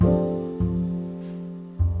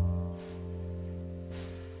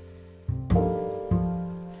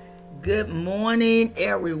Good morning,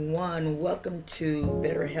 everyone. Welcome to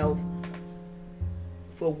Better Health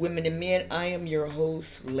for Women and Men. I am your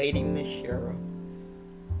host, Lady Michelle.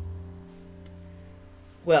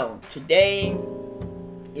 Well, today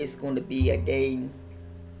is going to be a day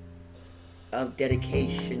of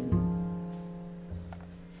dedication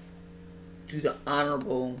to the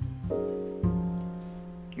Honorable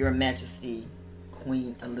Your Majesty,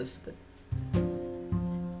 Queen Elizabeth.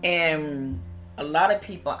 And a lot of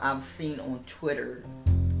people I've seen on Twitter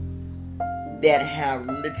that have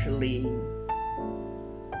literally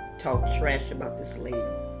talked trash about this lady.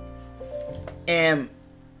 And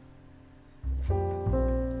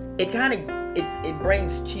it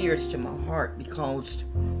brings tears to my heart because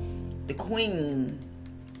the Queen,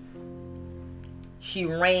 she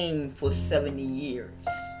reigned for 70 years,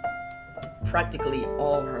 practically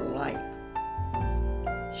all her life.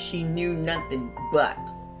 She knew nothing but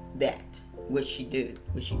that. What she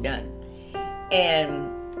done.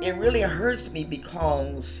 And it really hurts me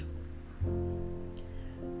because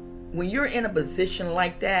when you're in a position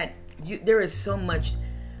like that, there is so much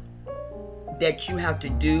that you have to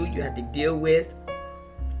do, you have to deal with.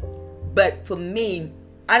 But for me,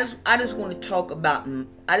 I just want to talk about,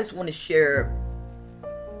 I just want to share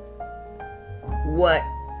what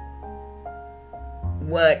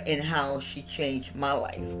and how she changed my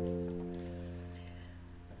life.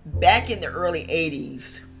 Back in the early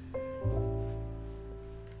 80s,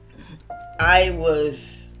 I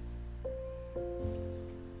was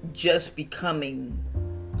just becoming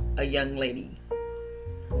a young lady.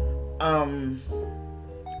 I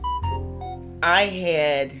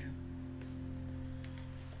had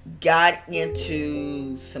got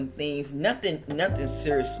into some things, nothing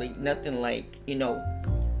seriously, nothing like,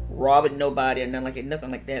 robbing nobody or nothing like it, nothing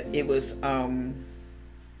like that. It was,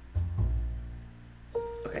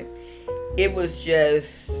 it was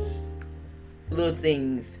just little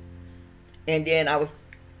things, and then I was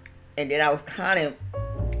kind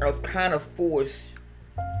of forced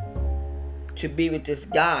to be with this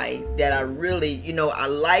guy that I really, I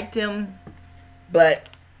liked him, but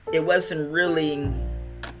it wasn't really.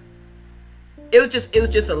 It was just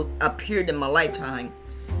a period in my lifetime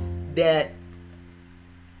that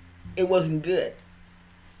it wasn't good,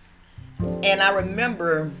 and I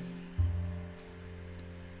remember.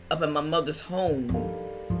 Up in my mother's home,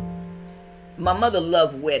 my mother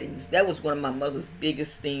loved weddings. That was one of my mother's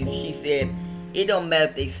biggest things. She said, it don't matter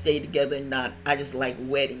if they stay together or not, I just like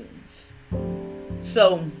weddings.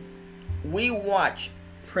 So we watched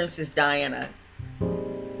Princess Diana,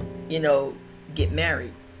 get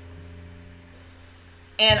married.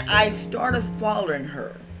 And I started following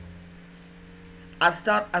her. I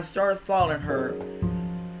started following her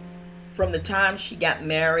from the time she got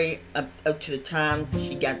married up to the time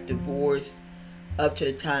she got divorced, up to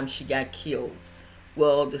the time she got killed.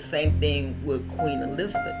 Well, the same thing with Queen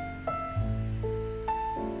Elizabeth.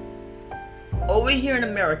 Over here in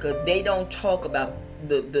America, they don't talk about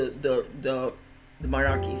the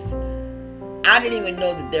monarchies. I didn't even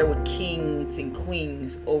know that there were kings and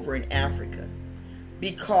queens over in Africa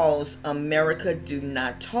because America do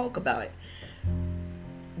not talk about it.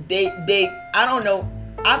 I don't know.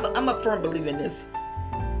 I'm a firm believer in this.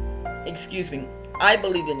 Excuse me. I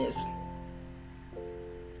believe in this.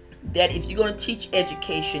 That if you're going to teach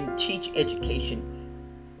education.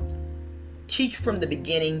 Teach from the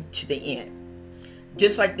beginning to the end.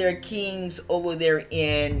 Just like there are kings over there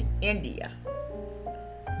in India.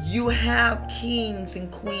 You have kings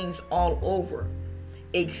and queens all over,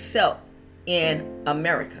 except in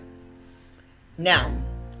America. Now,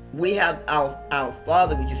 we have our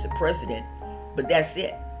father, which is the president. But that's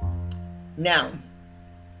it. Now,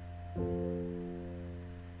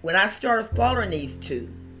 when I started following these two,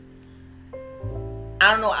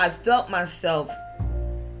 I don't know, I felt myself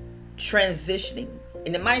transitioning.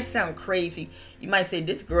 And it might sound crazy. You might say,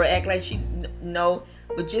 this girl act like she... No,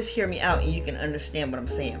 but just hear me out and you can understand what I'm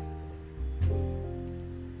saying.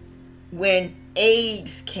 When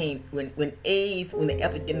AIDS came, when the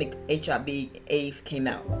epidemic HIV/AIDS came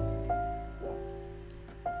out,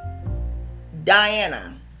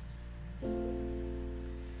 Diana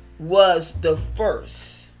was the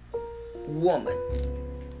first woman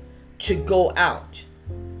to go out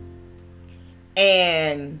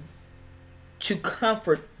and to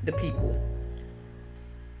comfort the people,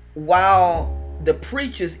 while the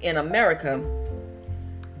preachers in America,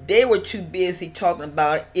 they were too busy talking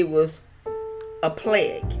about it was a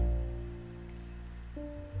plague.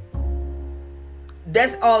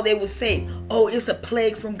 That's all they would say. Oh, it's a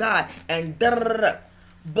plague from God. And da da da da.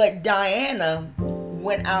 But Diana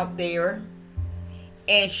went out there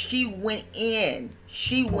And she went in.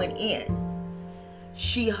 She went in.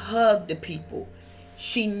 She hugged the people.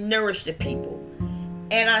 She nourished the people.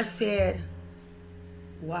 And I said,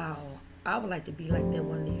 wow, I would like to be like that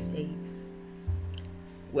one of these days.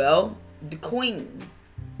 Well, the Queen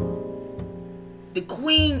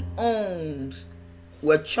owns,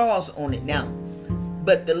 well, Charles owns it now,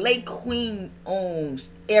 but the late Queen owns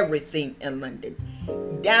everything in London,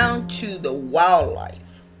 down to the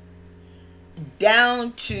wildlife,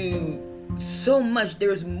 down to so much.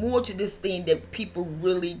 There's more to this thing that people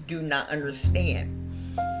really do not understand.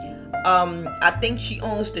 I think she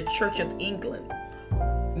owns the Church of England.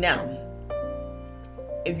 Now,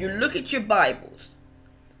 if you look at your Bibles,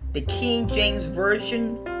 the King James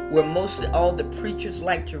Version, where mostly all the preachers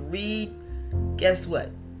like to read, guess what?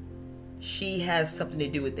 She has something to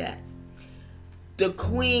do with that. The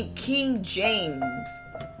Queen, King James,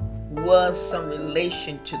 was some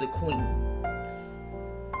relation to the Queen.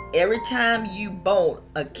 Every time you bought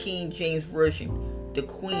a King James Version, the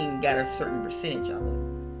Queen got a certain percentage of it.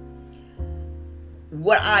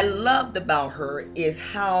 What I loved about her is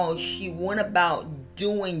how she went about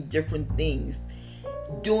doing different things,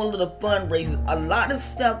 doing little fundraisers. A lot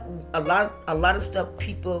of stuff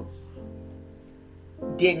people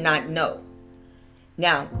did not know.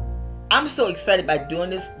 Now, I'm so excited by doing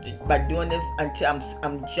this until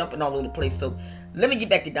I'm jumping all over the place. So let me get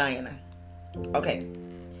back to Diana. Okay.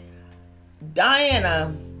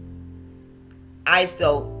 Diana, I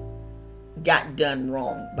felt, got done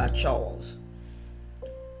wrong by Charles.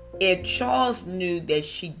 If Charles knew that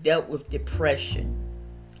she dealt with depression,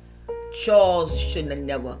 Charles shouldn't have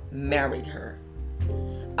never married her.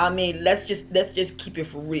 I mean, let's just keep it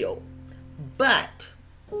for real. But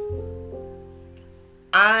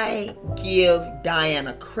I give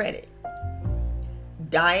Diana credit.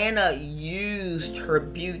 Diana used her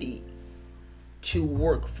beauty to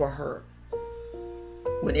work for her.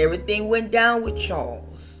 When everything went down with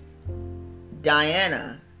Charles,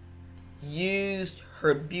 Diana used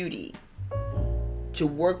her beauty to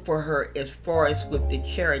work for her as far as with the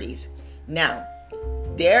charities. Now,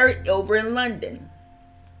 there over in London,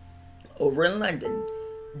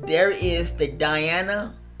 there is the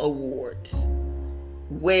Diana Awards,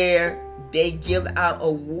 where they give out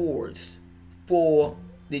awards for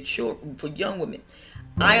the children, for young women.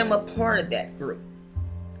 I am a part of that group.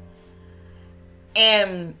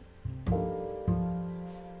 And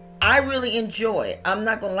I really enjoy it. I'm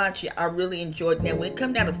not going to lie to you. I really enjoy it. Now, when it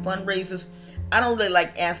comes down to fundraisers, I don't really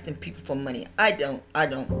like asking people for money. I don't.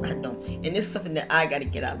 And this is something that I got to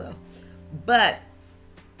get out of. But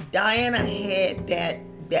Diana had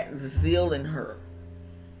that zeal in her.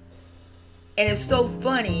 And it's so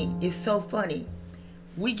funny. It's so funny.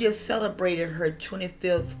 We just celebrated her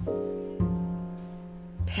 25th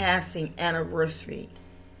passing anniversary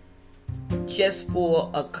just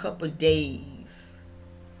for a couple of days.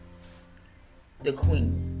 The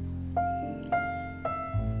Queen.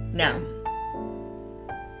 Now,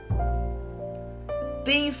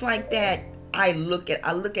 things like that I look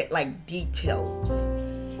at like details.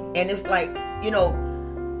 And it's like, you know,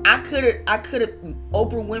 I could have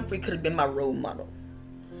Oprah Winfrey could have been my role model.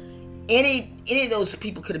 Any of those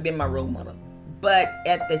people could have been my role model. But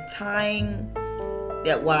at the time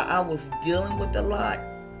that while I was dealing with a lot,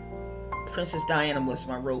 Princess Diana was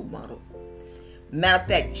my role model. Matter of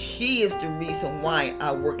fact, she is the reason why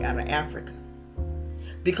I work out of Africa.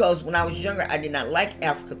 Because when I was younger, I did not like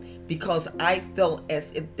Africa because I felt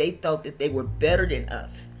as if they thought that they were better than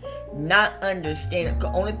us. Not understanding.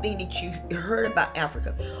 The only thing that you heard about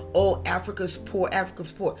Africa, oh, Africa's poor,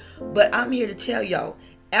 Africa's poor. But I'm here to tell y'all,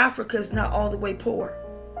 Africa's not all the way poor.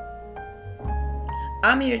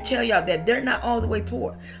 I'm here to tell y'all that they're not all the way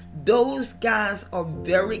poor. Those guys are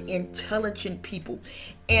very intelligent people.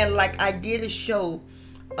 And like I did a show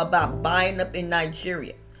about buying up in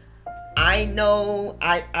Nigeria. I know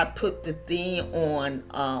I put the thing on,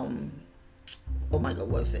 oh my God,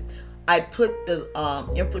 what is it? I put the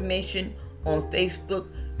information on Facebook.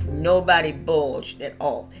 Nobody bulged at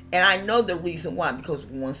all. And I know the reason why. Because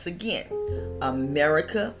once again,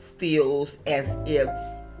 America feels as if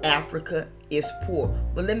Africa is poor.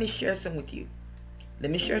 But let me share some with you.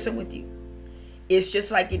 It's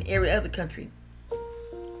just like in every other country.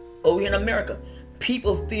 Over here in America,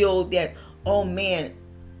 people feel that, oh man,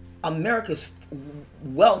 America's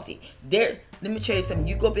wealthy. Let me tell you something.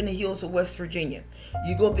 You go up in the hills of West Virginia.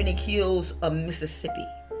 You go up in the hills of Mississippi.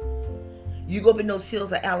 You go up in those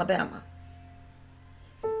hills of Alabama.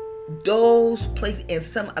 Those places, and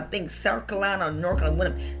some, I think South Carolina or North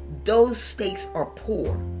Carolina, those states are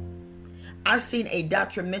poor. I seen a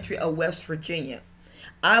documentary of West Virginia.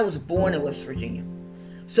 I was born in West Virginia.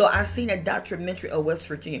 So I seen a documentary of West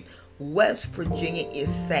Virginia. West Virginia is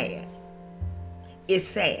sad. It's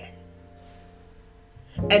sad.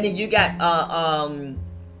 And then you got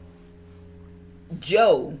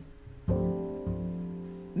Joe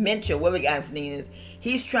Manchin, whatever the guy's name is.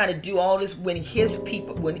 He's trying to do all this when his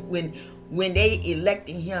people, when they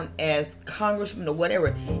elected him as congressman or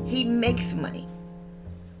whatever, he makes money.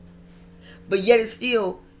 But yet it's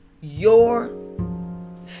still, your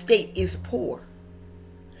state is poor.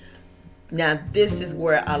 Now this is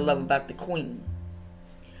where I love about the Queen.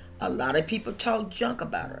 A lot of people talk junk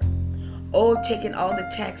about her. Oh, taking all the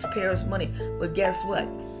taxpayers' money. But guess what?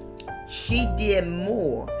 She did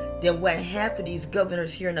more than what half of these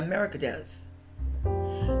governors here in America does.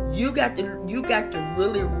 You got to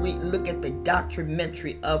really look at the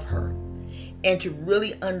documentary of her and to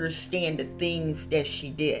really understand the things that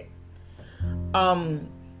she did.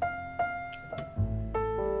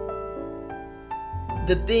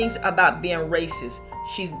 The things about being racist,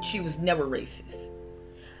 she was never racist.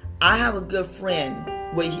 I have a good friend,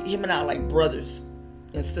 well, him and I are like brothers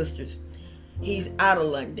and sisters. He's out of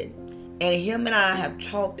London, and him and I have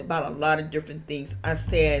talked about a lot of different things. I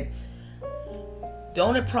said, the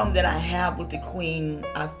only problem that I have with the Queen,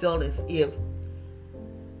 I feel as if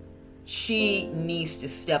she needs to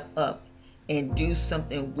step up and do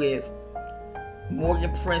something with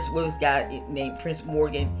Morgan Prince, what was guy named Prince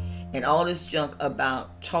Morgan, and all this junk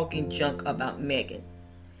about talking junk about Meghan.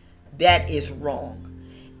 That is wrong.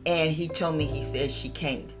 And he told me, he said she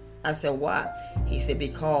can't. I said, why? He said,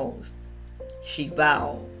 because she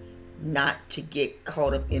vowed not to get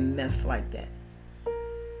caught up in mess like that.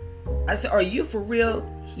 I said, are you for real?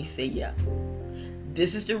 He said, yeah.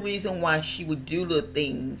 This is the reason why she would do little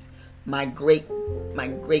things, my great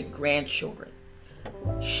grandchildren.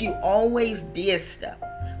 She always did stuff,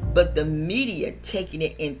 but the media taking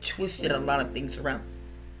it and twisted a lot of things around.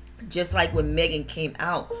 Just like when Meghan came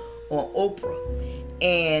out on Oprah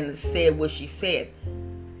and said what she said.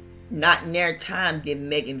 Not in their time did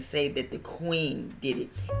Meghan say that the Queen did it.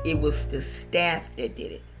 It was the staff that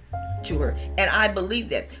did it to her. And I believe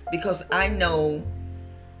that because I know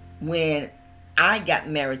when I got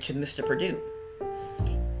married to Mr. Perdue,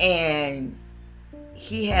 and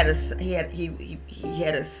he had a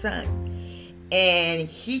son, and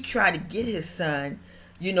he tried to get his son,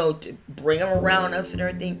 to bring him around us and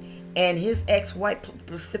everything. And his ex-wife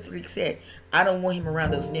specifically said, I don't want him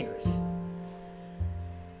around those niggers.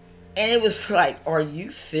 And it was like, are you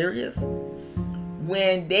serious?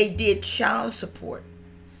 When they did child support,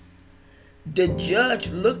 the judge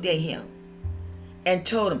looked at him and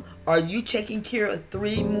told him, are you taking care of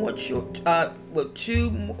three more children at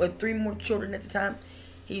the time?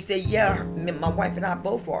 He said, yeah, my wife and I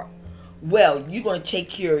both are. Well, you're going to take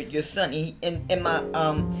care of your son. And my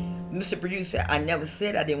Mr. Perdue said, I never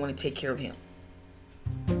said I didn't want to take care of him.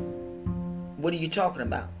 What are you talking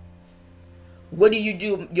about? What do you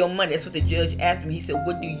do with your money? That's what the judge asked me. He said,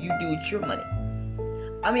 what do you do with your money?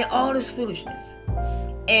 I mean, all this foolishness.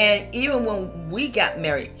 And even when we got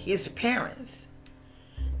married, his parents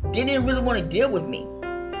didn't really want to deal with me.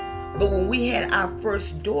 But when we had our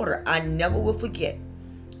first daughter, I never will forget.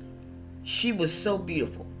 She was so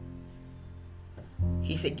beautiful.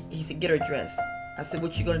 He said, get her dressed. I said,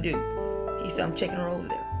 what you gonna do? He said, I'm taking her over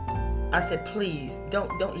there. I said, please,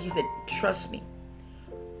 don't. He said, trust me.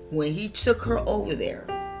 When he took her over there,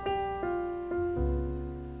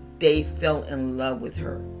 they fell in love with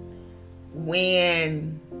her.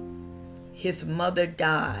 When his mother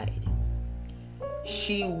died,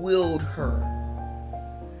 she willed her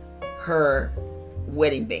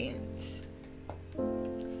wedding bands.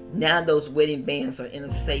 Now those wedding bands are in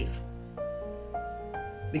a safe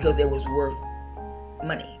because they was worth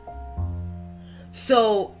money.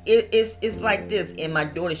 So it's like this. And my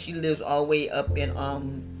daughter, she lives all the way up in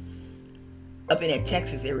that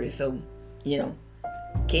Texas area. So,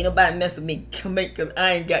 can't nobody mess with me because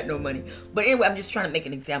I ain't got no money. But anyway, I'm just trying to make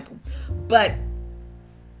an example. But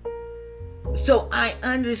so I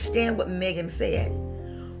understand what Meghan said.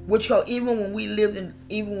 Which even when we lived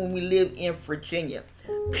in Virginia,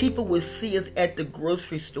 people would see us at the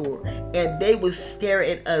grocery store and they would stare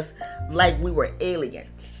at us like we were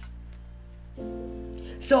aliens.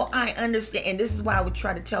 So I understand, and this is why I would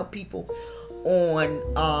try to tell people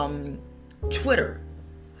on Twitter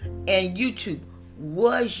and YouTube,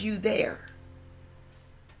 was you there?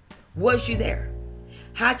 Was you there?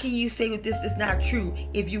 How can you say that this is not true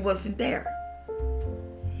if you wasn't there?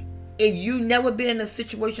 If you never been in a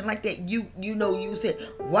situation like that, you said,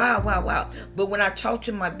 wow. But when I talked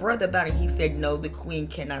to my brother about it, he said, no, the Queen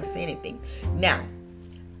cannot say anything. Now,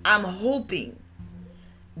 I'm hoping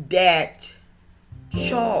that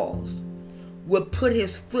Charles would put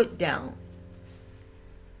his foot down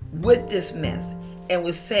with this mess and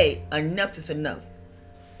would say, enough is enough.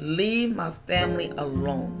 Leave my family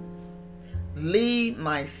alone. Leave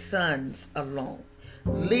my sons alone.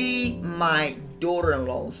 Leave my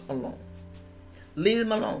daughter-in-laws alone. Leave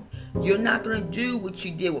them alone. You're not going to do what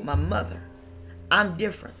you did with my mother. I'm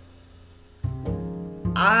different.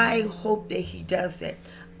 I hope that he does that.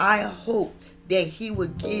 I hope that he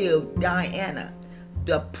would give Diana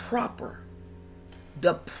the proper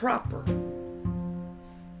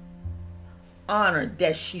honor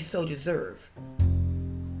that she so deserves.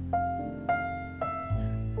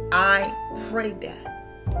 I pray that.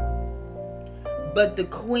 But the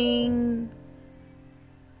queen...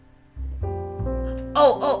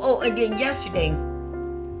 and then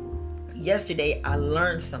yesterday I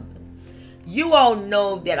learned something. You all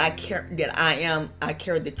know that I carry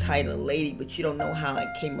the title lady, but you don't know how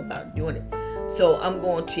I came about doing it. So I'm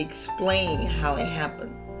going to explain how it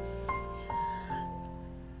happened.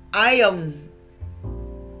 I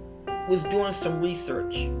was doing some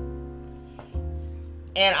research,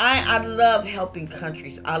 and I love helping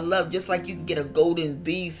countries. I love, just like you can get a golden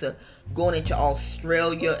visa going into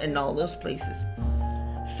Australia and all those places.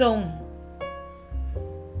 So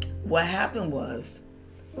what happened was,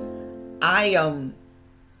 I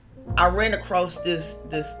ran across this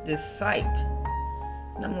site,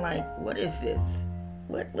 and I'm like, what is this?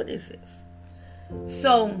 What is this?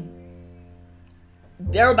 So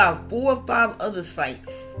there are about 4 or 5 other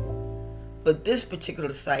sites, but this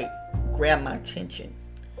particular site grabbed my attention.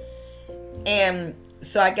 And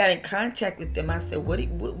so I got in contact with them. I said, what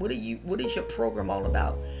is your program all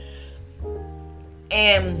about?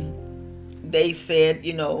 And they said,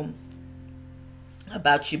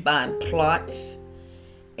 about you buying plots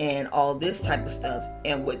and all this type of stuff.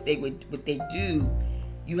 And what they do,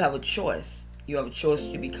 you have a choice. You have a choice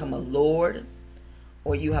to become a lord,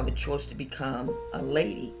 or you have a choice to become a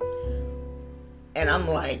lady. And I'm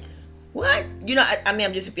like, what?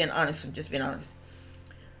 I'm just being honest.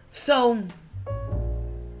 So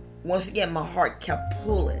once again, my heart kept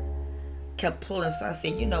pulling. So I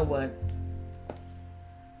said, you know what?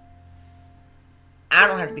 I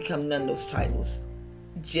don't have to become none of those titles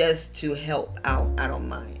just to help out. I don't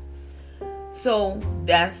mind. So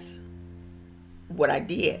that's what I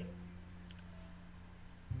did.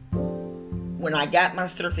 When I got my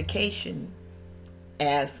certification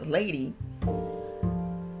as a lady,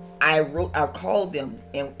 I called them,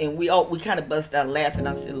 and we kind of busted out laughing.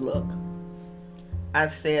 I said, look,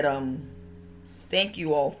 thank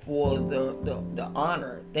you all for the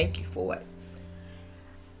honor. Thank you for it.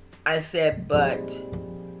 I said, but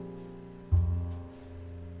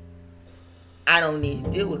I don't need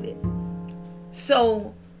to deal with it.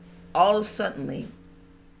 So all of a sudden,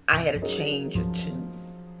 I had a change of tune.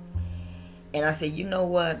 And I said, you know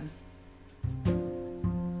what?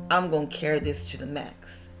 I'm going to carry this to the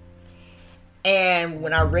max. And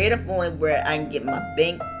when I read up on it where I can get my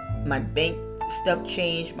bank stuff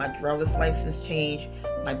changed, my driver's license changed,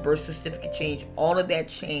 my birth certificate changed, all of that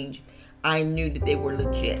changed, I knew that they were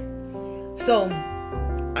legit. So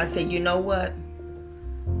I said, you know what?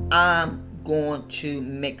 I'm going to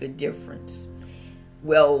make a difference.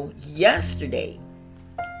 Well, yesterday,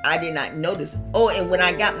 I did not notice. Oh, and when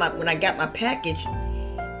I got my package,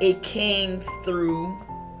 it came through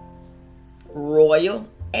Royal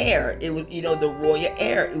Air. It was, the Royal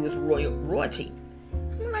Air. It was royalty.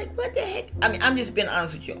 I'm like, what the heck? I'm just being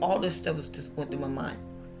honest with you. All this stuff was just going through my mind.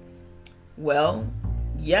 Well,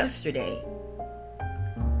 yesterday,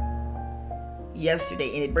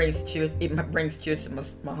 and it brings tears to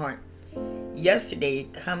my heart. Yesterday,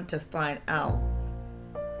 come to find out,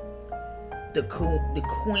 the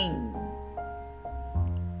queen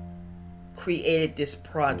created this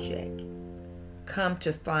project. Come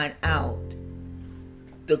to find out,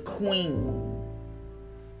 the queen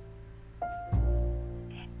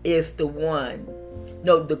is the one.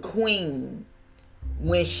 No, the queen,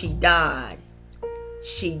 when she died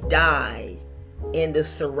in the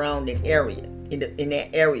surrounding area, in that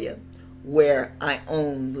area where I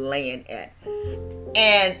own land at.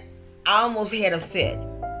 And I almost had a fit.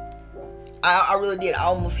 I really did. I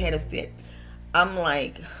almost had a fit. I'm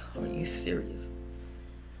like, are you serious?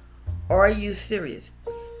 Are you serious?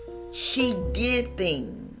 She did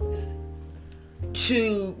things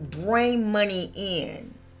to bring money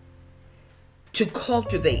in, to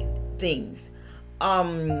cultivate things. What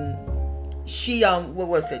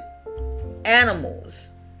was it?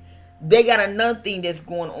 Animals. They got another thing that's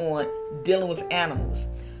going on dealing with animals.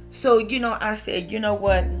 So, I said, you know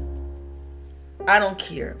what? I don't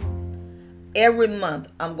care. Every month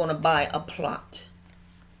I'm going to buy a plot.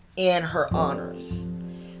 and her honors.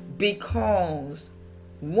 Because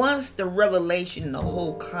once the revelation, the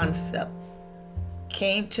whole concept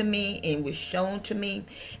came to me and was shown to me,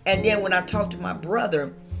 and then when I talked to my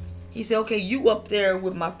brother, he said, okay, you up there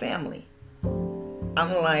with my family.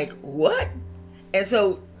 I'm like, what? And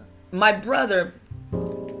so my brother,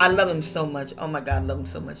 I love him so much. Oh my God, I love him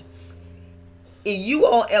so much. If you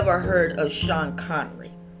all ever heard of Sean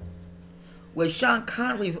Connery, where Sean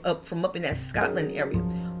Connery from up in that Scotland area,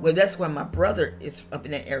 well, that's where my brother is, up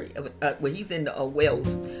in that area, where he's in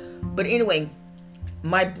Wales. But anyway,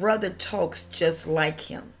 my brother talks just like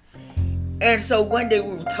him. And so one day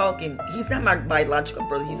we were talking. He's not my biological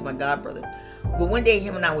brother, he's my god brother. But one day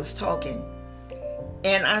him and I was talking,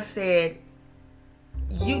 and I said,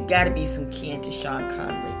 you gotta be some kin to Sean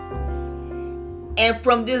Connery. And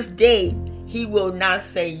from this day, he will not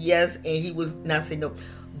say yes and he will not say no.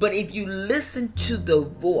 But if you listen to the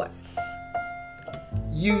voice,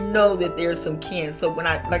 you know that there's some kin. So when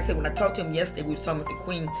like I said, when I talked to him yesterday, we was talking with the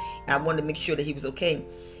Queen, and I wanted to make sure that he was okay.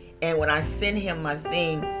 And when I sent him my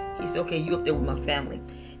thing, he said, okay, you up there with my family.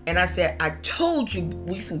 And I said, I told you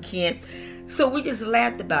we some kin. So we just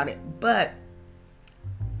laughed about it. But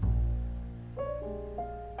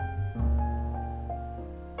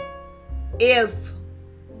if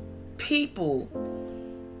people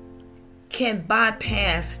can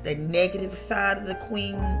bypass the negative side of the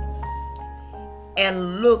Queen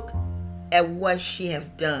and look at what she has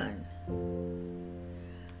done,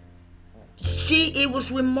 it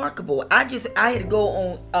was remarkable. I had to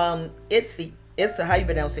go on Etsy, how you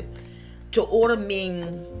pronounce it, to order me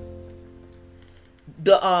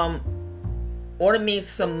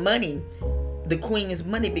some money, the Queen's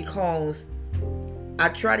money, because I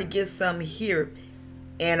tried to get some here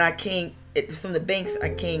and I can't, from the banks, I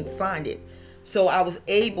can't find it. So I was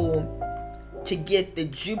able to get the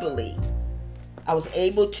Jubilee. I was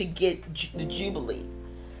able to get the Jubilee.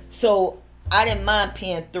 So I didn't mind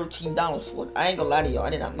paying $13 for it. I ain't gonna lie to y'all. I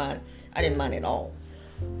didn't mind at all.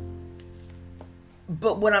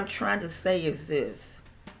 But what I'm trying to say is this.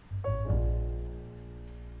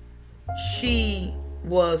 She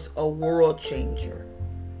was a world changer.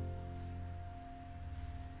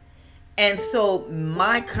 And so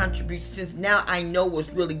my contribution, since now I know what's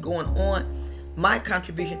really going on, my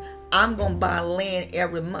contribution, I'm going to buy land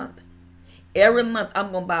every month. Every month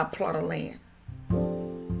I'm going to buy a plot of land.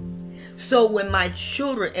 So when my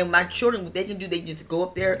children, what they can do, they just go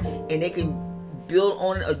up there and they can build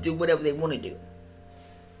on it or do whatever they want to do.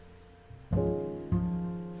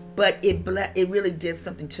 But it really did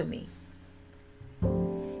something to me.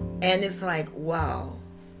 And it's like, wow,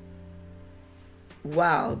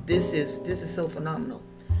 this is so phenomenal.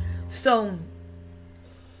 So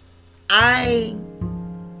I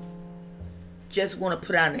just want to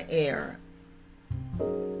put out in the air,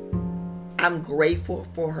 I'm grateful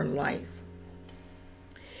for her life.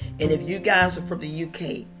 And if you guys are from the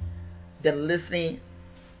UK that are listening,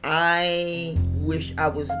 I wish I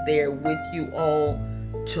was there with you all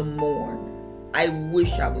to mourn. I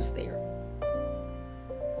wish I was there.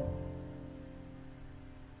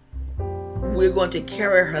 We're going to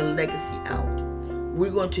carry her legacy out.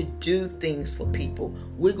 We're going to do things for people.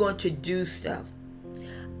 We're going to do stuff.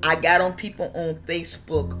 I got on people on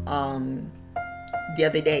Facebook the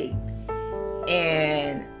other day,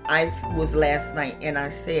 and I was last night, and I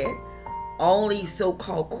said, all these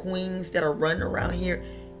so-called queens that are running around here,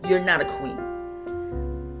 you're not a queen.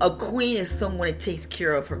 A queen is someone that takes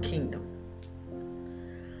care of her kingdom.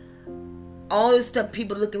 All this stuff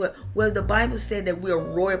people look at, well, the Bible said that we're a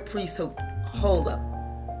royal priesthood. Hold up.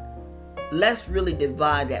 Let's really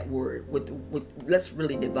divide that word. Let's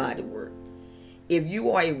really divide the word. If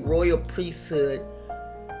you are a royal priesthood,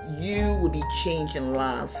 you will be changing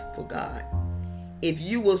lives for God. If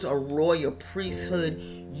you was a royal priesthood,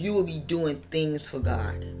 you will be doing things for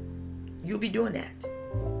God. You'll be doing that.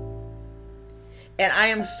 And I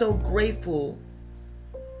am so grateful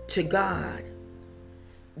to God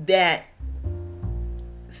that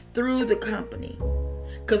through the company,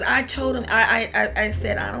 because I told him, I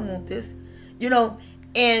said, I don't want this,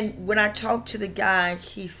 and when I talked to the guy,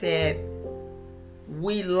 he said,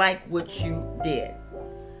 we like what you did.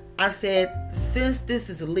 I said, since this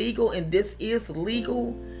is legal and this is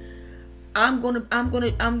legal, I'm gonna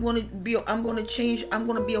be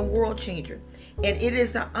a world changer. And it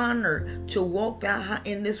is an honor to walk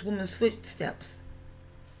in this woman's footsteps.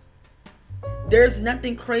 There's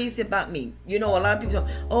nothing crazy about me. A lot of people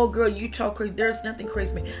say, oh girl, you talk crazy. There's nothing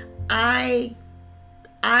crazy about me.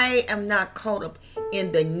 I am not caught up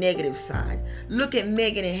in the negative side. Look at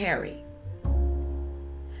Meghan and Harry.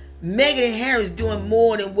 Meghan and Harry is doing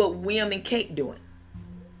more than what William and Kate doing.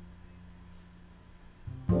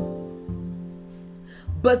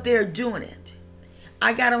 but they're doing it.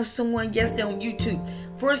 I got on someone yesterday on YouTube.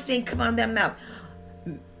 First thing come out of their mouth.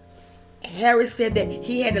 Harris said that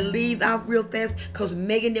he had to leave out real fast because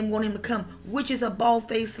Meghan didn't want him to come, which is a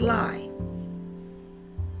bald-faced lie.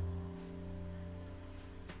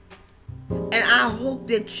 And I hope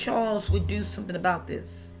that Charles would do something about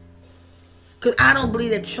this. Because I don't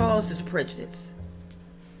believe that Charles is prejudiced.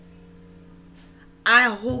 I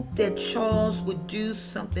hope that Charles would do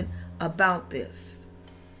something about this.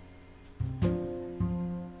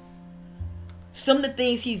 Some of the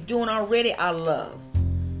things he's doing already, I love.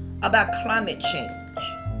 About climate change.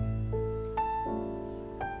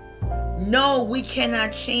 No, we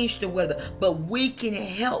cannot change the weather, but we can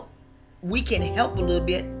help. We can help a little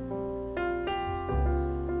bit.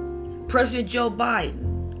 President Joe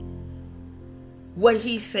Biden, what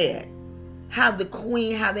he said, how the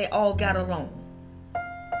Queen, how they all got along.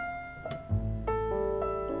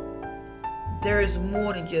 There is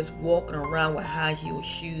more than just walking around with high heel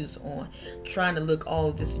shoes on, trying to look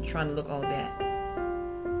all this and trying to look all that.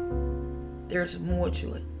 There's more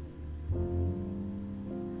to it.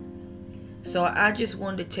 So I just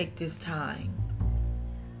wanted to take this time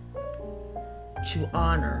to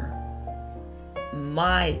honor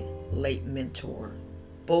my late mentor,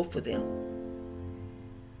 both of them,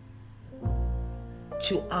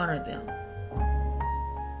 to honor them,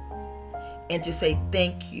 and to say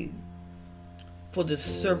thank you for the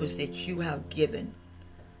service that you have given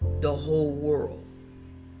the whole world.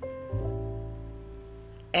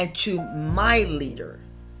 And to my leader,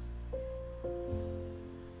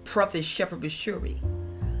 Prophet Shepherd Bashuri,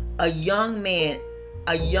 a young man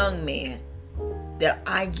that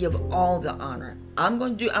I give all the honor.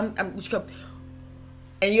 And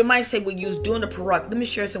you might say, when you was doing the Parak, let me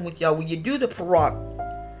share something with y'all. When you do the Parak,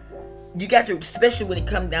 you got to, especially when it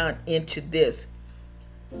comes down into this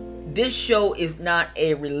show is not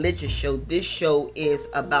a religious show. This show is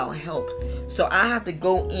about health. So I have to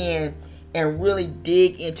go in and really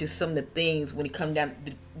dig into some of the things when it comes down,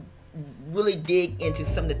 really dig into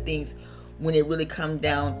some of the things when it really comes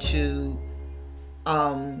down to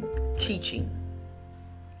teaching.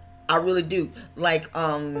 I really do. Like,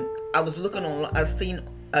 I was looking on, I seen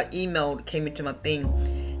an email that came into my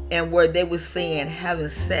thing, and where they were saying having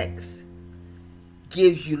sex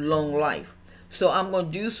gives you long life. So I'm going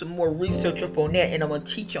to do some more research up on that, and I'm going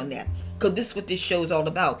to teach on that, because this is what this show is all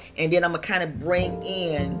about. And then I'm going to kind of bring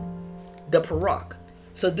in the Parak.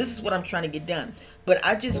 So this is what I'm trying to get done. But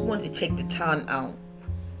I just wanted to take the time out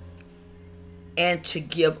and to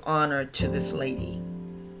give honor to this lady.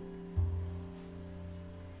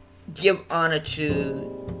 Give honor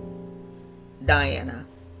to Diana.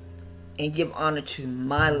 And give honor to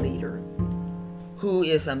my leader, who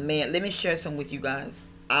is a man. Let me share some with you guys.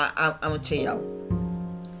 I'm going to tell y'all.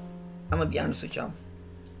 I'm going to be honest with y'all.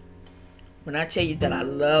 When I tell you that I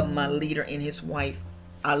love my leader and his wife,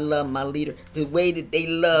 I love my leader. The way that they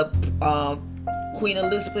love Queen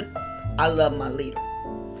Elizabeth, I love my leader.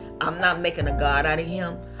 I'm not making a god out of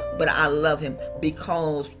him, but I love him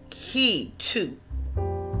because he, too,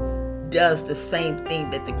 does the same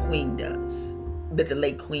thing that the Queen does, that the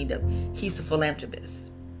late Queen does. He's a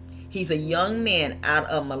philanthropist. He's a young man out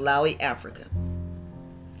of Malawi, Africa.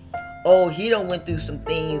 Oh, he done went through some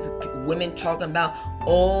things, women talking about,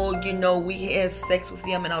 oh, you know, we had sex with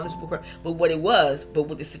him and all this. But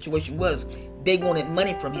what the situation was, they wanted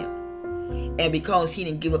money from him. And because he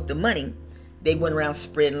didn't give up the money, they went around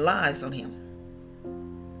spreading lies on him.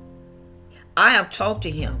 I have talked to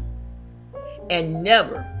him, and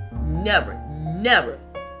never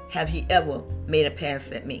have he ever made a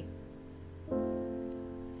pass at me.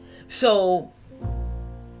 So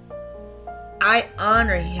I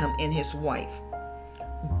honor him and his wife.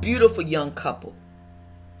 Beautiful young couple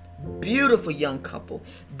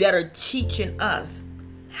that are teaching us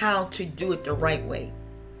how to do it the right way,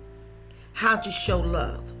 how to show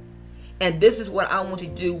love. And this is what I want to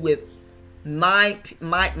do with my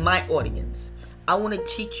audience. I want to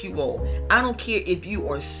teach you all. I don't care if you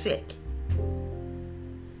are sick.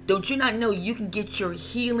 Don't you not know you can get your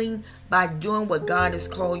healing by doing what God has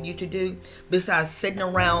called you to do? Besides sitting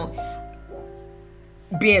around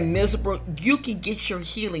being miserable, you can get your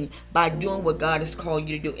healing by doing what God has called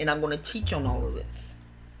you to do. And I'm going to teach on all of this.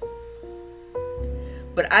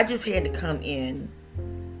 But I just had to come in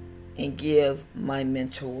and give my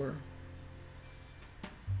mentor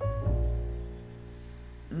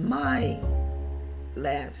my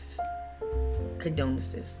last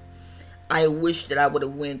condolences. I wish that I would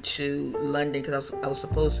have went to London, because I was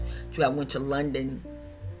supposed to. I went to London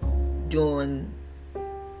during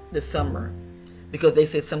the summer, because they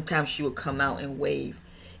said sometimes she would come out and wave.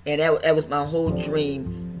 And that was my whole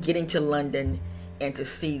dream, getting to London and to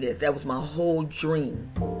see this. That was my whole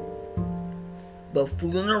dream. But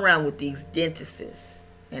fooling around with these dentists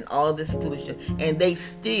and all this foolishness, and they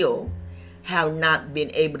still have not been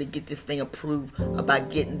able to get this thing approved about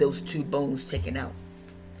getting those 2 bones taken out,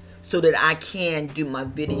 so that I can do my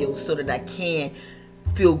videos, so that I can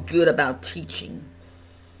feel good about teaching.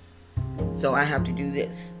 So I have to do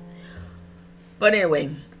this. But anyway,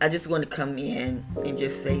 I just want to come in and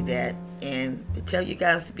just say that, and to tell you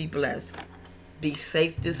guys to be blessed. Be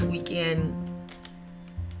safe this weekend.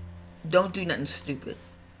 Don't do nothing stupid.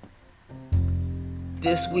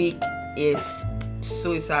 This week is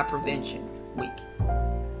Suicide Prevention Week.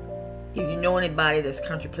 If you know anybody that's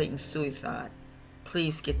contemplating suicide,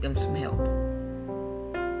 please get them some help.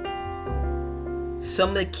 Some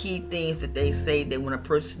of the key things that they say, that when a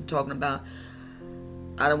person talking about,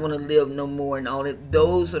 I don't want to live no more and all that,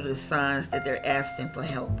 those are the signs that they're asking for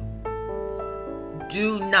help.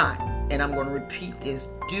 Do not, and I'm going to repeat this,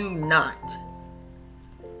 do not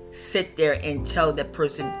sit there and tell that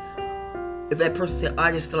person, if that person said,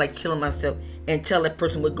 I just feel like killing myself, and tell that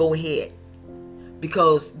person, well, go ahead.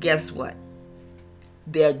 Because guess what?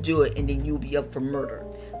 They'll do it, and then you'll be up for murder.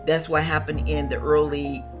 That's what happened in the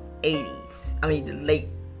early 80s. I mean, the late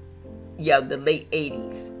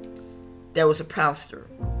 80s. There was a pastor.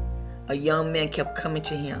 A young man kept coming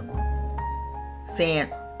to him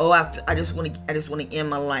saying, oh, I just want to end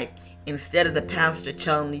my life. Instead of the pastor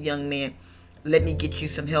telling the young man, let me get you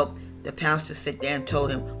some help, the pastor sat there and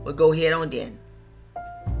told him, well, go ahead on then.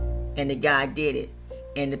 And the guy did it.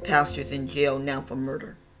 And the pastor's in jail now for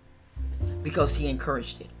murder, because he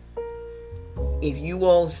encouraged it. If you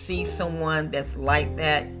all see someone that's like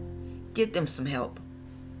that, get them some help.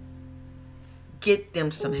 Get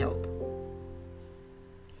them some help.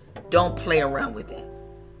 Don't play around with it.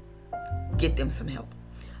 Get them some help.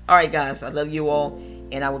 All right, guys, I love you all,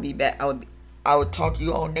 and I will be back. I will talk to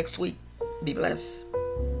you all next week. Be blessed.